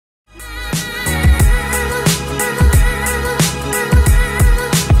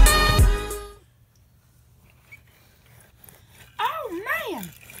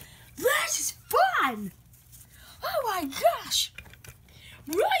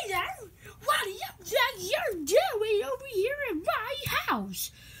that you're doing over here in my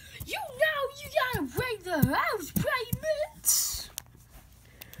house? You know you gotta pay the house payments.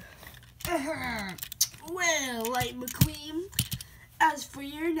 Well, Light McQueen, as for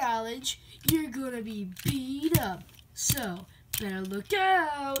your knowledge, you're gonna be beat up. So, better look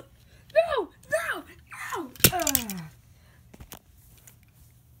out. No!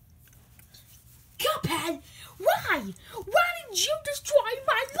 Cuphead, why? Why did you destroy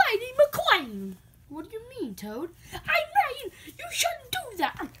my Lady McQueen? What do you mean, Toad? I mean, you shouldn't do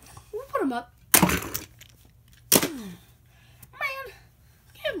that. We'll put him up. Man,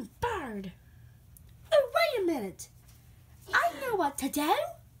 I'm bored. Oh, wait a minute. I know what to do.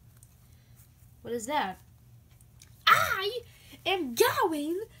 What is that? I am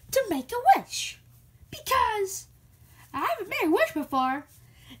going to make a wish. Because I haven't made a wish before.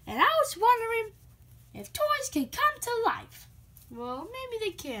 And I was wondering if toys can come to life. Well, maybe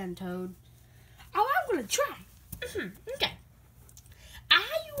they can, Toad. Oh, I'm going to try. Okay. I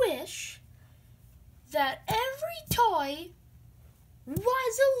wish that every toy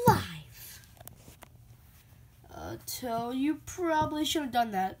was alive. Toad, you probably should have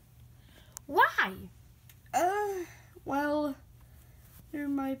done that. Why? Well, there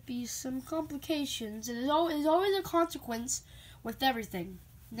might be some complications. There's always a consequence with everything.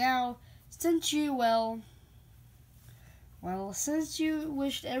 Now, since you, since you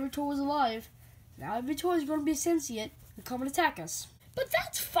wished every toy was alive, now every toy is going to be sentient and come and attack us. But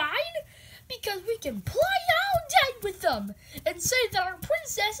that's fine, because we can play all day with them and say that our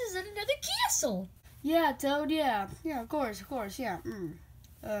princess is in another castle. Yeah, Toad, yeah. Yeah, of course, yeah.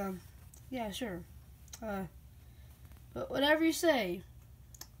 Yeah, sure. But whatever you say.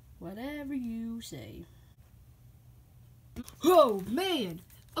 Whatever you say. Oh, man.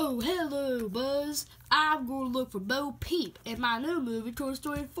 Oh, hello, Buzz. I'm going to look for Bo Peep in my new movie, Toy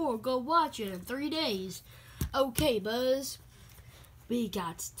Story 4. Go watch it in 3 days. Okay, Buzz. We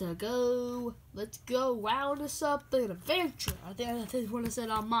got to go. Let's go round us up an adventure. I think that's what I said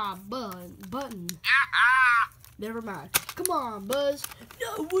on my button. Never mind. Come on, Buzz.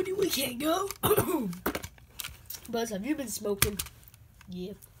 No, Woody, we can't go. Buzz, have you been smoking?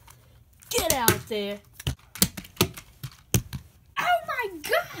 Yeah. Get out there. Oh my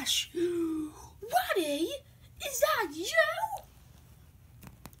gosh! Woody, is that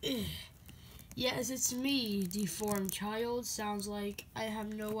you? Yes, it's me, deformed child. Sounds like I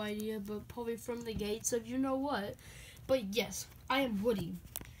have no idea, but probably from the gates of you know what. But yes, I am Woody.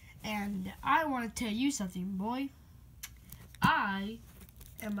 And I want to tell you something, boy. I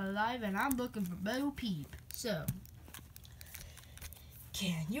am alive and I'm looking for Bo Peep. So,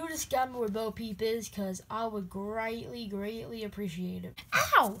 can you describe me where Bo Peep is? Because I would greatly appreciate it.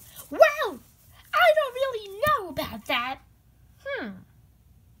 Ow! Well, I don't really know about that.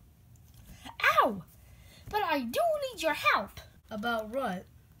 Ow! But I do need your help. About what?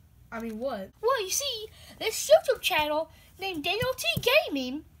 I mean, what? Well, you see, this YouTube channel named Daniel T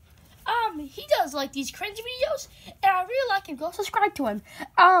Gaming, he does like these cringe videos, and I really like him. Go subscribe to him.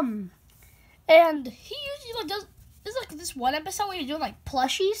 And he usually does. There's like this one episode where you're doing like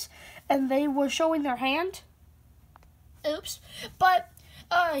plushies, and they were showing their hand. Oops. But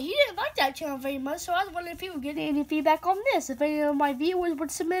he didn't like that channel very much, so I was wondering if he would get any feedback on this. If any of my viewers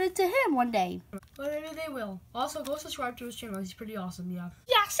would submit it to him one day. Well, maybe they will. Also, go subscribe to his channel. He's pretty awesome, yeah.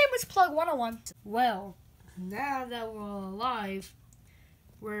 Yeah, same as Plug 101. Well, now that we're all alive,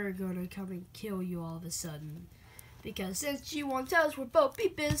 we're gonna come and kill you all of a sudden. Because since you won't tell us where Bo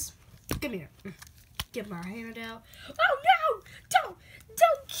Peep is, come here. Get my hand out. Oh no!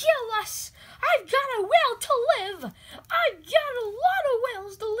 Don't kill us! I've got a will to live! I've got a lot of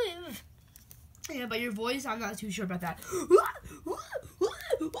wills to live! Yeah, but your voice, I'm not too sure about that. You're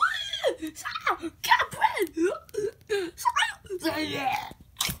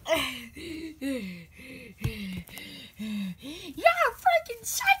a freaking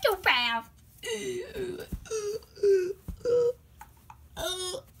psychopath!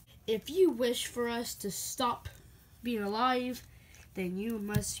 If you wish for us to stop being alive, then you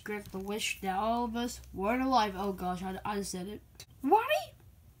must grant the wish that all of us weren't alive. Oh gosh, I just said it. Why?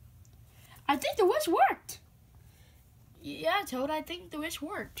 I think the wish worked. Yeah, Toad, I think the wish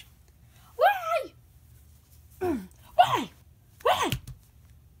worked. Why? Why?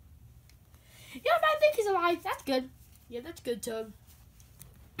 Yeah, I think he's alive. That's good. Yeah, that's good, Toad.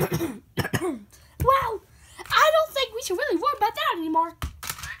 Well, I don't think we should really worry about that anymore.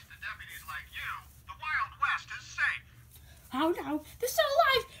 Oh no, they're still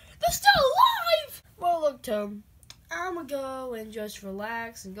alive! They're still alive! Well, look, Toad, I'm gonna go and just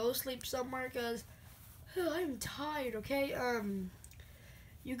relax and go sleep somewhere because I'm tired, okay?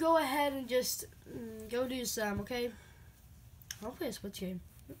 You go ahead and just go do some, okay? I'll play a Switch game.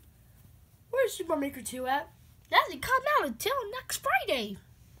 Where's Super Maker 2 at? It hasn't come out until next Friday.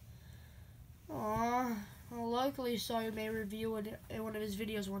 Aww. Well, luckily, Sawyer may review it in one of his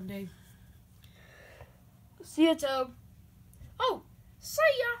videos one day. See ya, Toad. Oh, see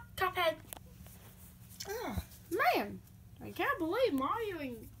ya, Cuphead. Oh, man, I can't believe Mario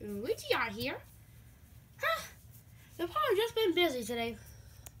and Luigi are here. Huh? They've probably just been busy today.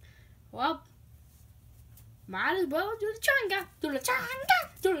 Well, might as well do the changa, do the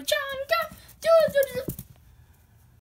changa, do the changa, do